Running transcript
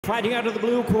Fighting out of the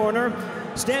blue corner,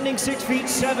 standing 6 feet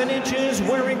 7 inches,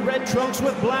 wearing red trunks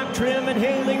with black trim and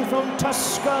hailing from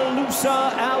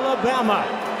Tuscaloosa, Alabama.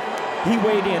 He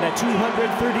weighed in at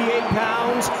 238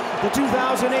 pounds, the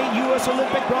 2008 U.S.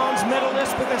 Olympic bronze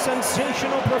medalist with a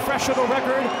sensational professional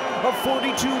record of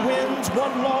 42 wins,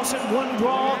 1 loss and 1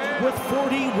 draw, with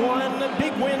 41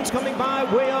 big wins coming by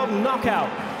way of knockout.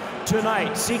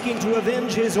 Tonight, seeking to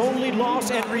avenge his only loss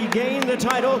and regain the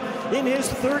title in his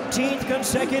 13th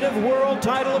consecutive world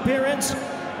title appearance.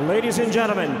 Ladies and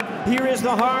gentlemen, here is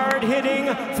the hard-hitting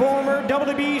former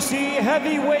WBC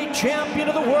heavyweight champion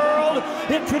of the world,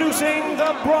 introducing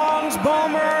the bronze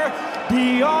bomber,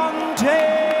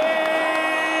 Deontay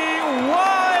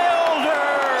Wilder!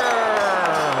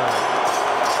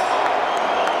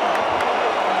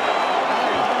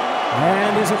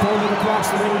 And his opponent across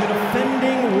the ring, the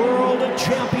defending world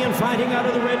champion, fighting out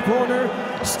of the red corner,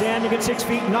 standing at 6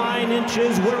 feet 9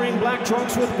 inches, wearing black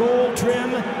trunks with gold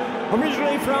trim.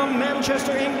 Originally from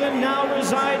Manchester, England, now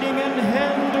residing in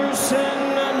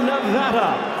Henderson,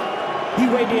 Nevada. He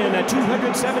weighed in at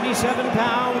 277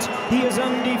 pounds. He is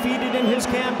undefeated in his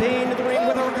campaign in the ring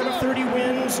with a record of 30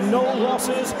 wins, no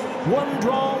losses, 1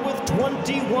 draw with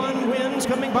 21 wins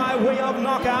coming by way of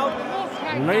knockout.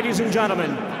 Ladies and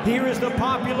gentlemen, here is the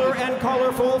popular and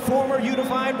colorful former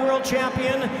unified world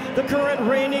champion, the current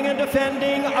reigning and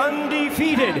defending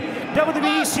undefeated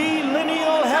WBC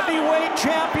lineal heavyweight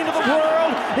champion of the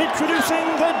world, introducing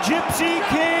the Gypsy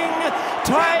King,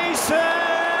 Tyson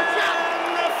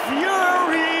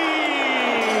Fury!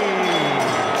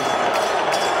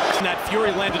 That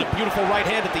Fury landed a beautiful right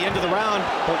hand at the end of the round,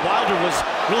 but Wilder was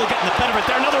really getting the better of it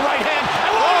there. Another right hand,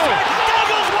 and down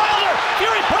goes Wilder!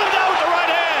 Fury put him down with the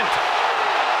right hand!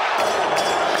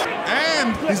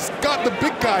 And he's got the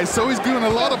big guys, so he's doing a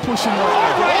lot of pushing right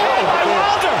now. Right hand by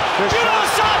Wilder! Beautiful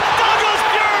shot! Down goes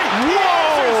Fury!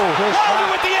 Whoa! Wilder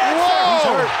with the answer! He's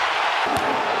hurt.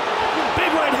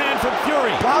 Big right hand from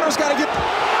Fury. Wilder's got to get...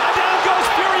 And down goes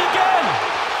Fury again!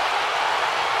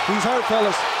 He's hurt,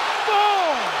 fellas.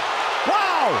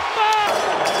 Wow!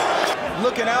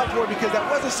 Looking out for it, because that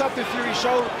wasn't something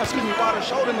Wilder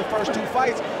showed in the first 2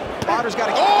 fights. Wilder's got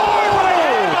to get... Right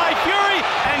hand by Fury,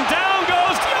 and down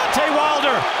goes Deontay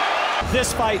Wilder.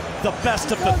 This fight, the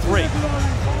best of the 3.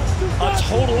 A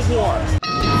total war.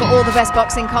 For all the best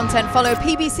boxing content, follow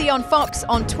PBC on Fox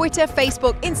on Twitter,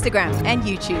 Facebook, Instagram, and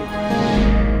YouTube.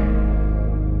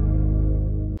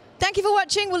 Thank you for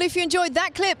watching. Well, if you enjoyed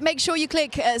that clip, make sure you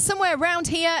click somewhere around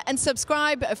here and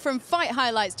subscribe. From fight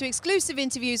highlights to exclusive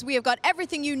interviews, we have got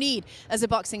everything you need as a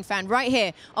boxing fan right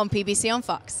here on PBC on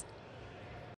Fox.